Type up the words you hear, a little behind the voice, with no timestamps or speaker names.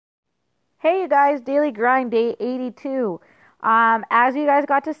Hey you guys, Daily Grind Day 82. As you guys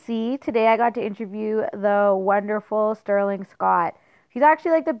got to see, today I got to interview the wonderful Sterling Scott. He's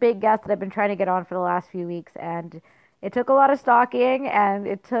actually like the big guest that I've been trying to get on for the last few weeks, and it took a lot of stalking, and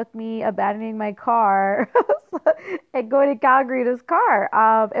it took me abandoning my car and going to Calgary in his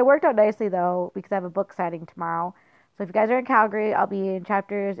car. It worked out nicely though, because I have a book signing tomorrow. So if you guys are in Calgary, I'll be in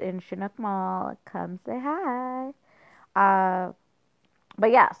chapters in Chinook Mall. Come say hi. Uh, but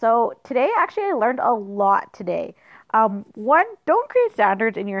yeah, so today actually I learned a lot today. One, don't create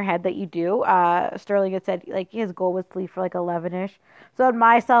standards in your head that you do. Sterling had said like his goal was to leave for like 11ish. So on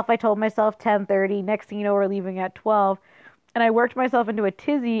myself, I told myself 10:30. Next thing you know, we're leaving at 12, and I worked myself into a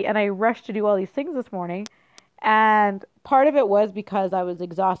tizzy, and I rushed to do all these things this morning. And part of it was because I was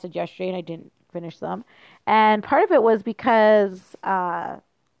exhausted yesterday and I didn't finish them, and part of it was because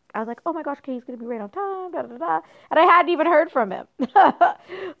I was like, oh my gosh, okay, he's gonna be right on time, da da da, and I hadn't even heard from him.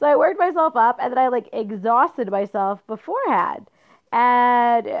 So I worked myself up, and then I like exhausted myself beforehand,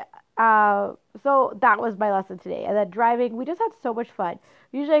 and uh, so that was my lesson today. And then driving, we just had so much fun.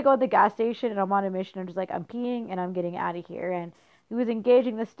 Usually I go to the gas station and I'm on a mission. I'm just like, I'm peeing and I'm getting out of here. And he was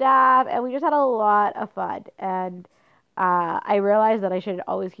engaging the staff, and we just had a lot of fun. And I realized that I should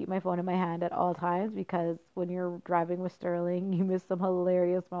always keep my phone in my hand at all times because when you're driving with Sterling, you miss some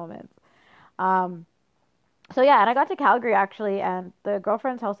hilarious moments. Um, so yeah, and I got to Calgary actually, and the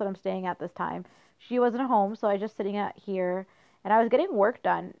girlfriend's house that I'm staying at this time, she wasn't home, so I was just sitting at here, and I was getting work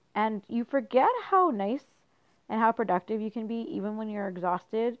done. And you forget how nice and how productive you can be even when you're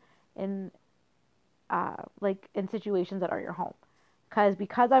exhausted in like in situations that are your home.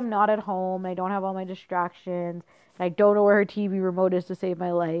 Because I'm not at home, I don't have all my distractions, and I don't know where her TV remote is to save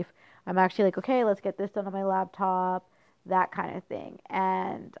my life. I'm actually like, okay, let's get this done on my laptop, that kind of thing.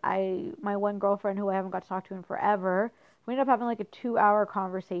 And my one girlfriend who I haven't got to talk to in forever, we ended up having like a 2 hour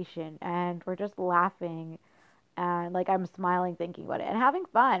conversation, and we're just laughing, and like I'm smiling thinking about it and having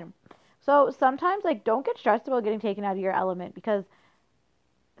fun. So sometimes like don't get stressed about getting taken out of your element because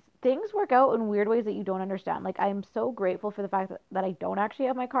things work out in weird ways that you don't understand. Like I'm so grateful for the fact that I don't actually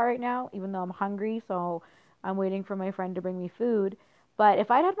have my car right now, even though I'm hungry, so I'm waiting for my friend to bring me food. But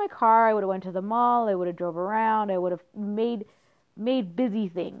if I'd had my car, I would have went to the mall, I would have drove around, I would have made busy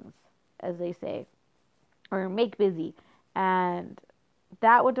things, as they say, or make busy. And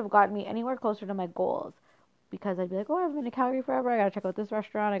that wouldn't have gotten me anywhere closer to my goals because I'd be like, oh, I've been to Calgary forever. I got to check out this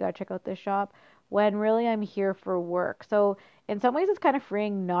restaurant. I got to check out this shop. When really I'm here for work. So in some ways, it's kind of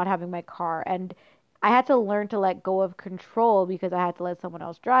freeing not having my car. And I had to learn to let go of control because I had to let someone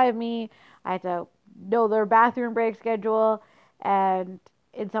else drive me. I had to know their bathroom break schedule. And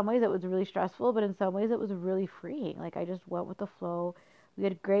in some ways, it was really stressful, but in some ways, it was really freeing. Like I just went with the flow. We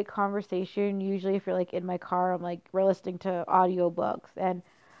had great conversation. Usually, if you're like in my car, I'm like we're listening to audiobooks, and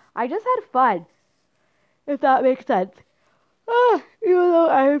I just had fun, if that makes sense. Even though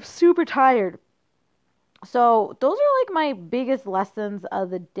I'm super tired. So those are like my biggest lessons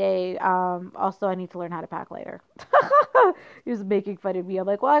of the day. Also, I need to learn how to pack later. He was making fun of me. I'm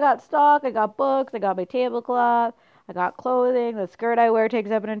like, well, I got stock, I got books, I got my tablecloth, I got clothing. The skirt I wear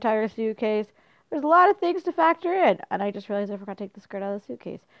takes up an entire suitcase. There's a lot of things to factor in, and I just realized I forgot to take the skirt out of the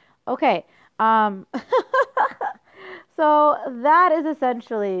suitcase. Okay. Um, so that is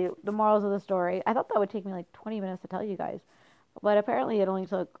essentially the morals of the story. I thought that would take me like 20 minutes to tell you guys, but apparently it only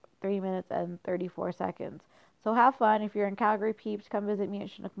took 3 minutes and 34 seconds. So have fun. If you're in Calgary, peeps, come visit me at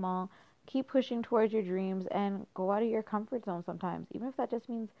Chinook Mall. Keep pushing towards your dreams and go out of your comfort zone sometimes, even if that just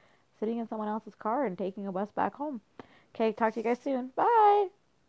means sitting in someone else's car and taking a bus back home. Okay, talk to you guys soon. Bye.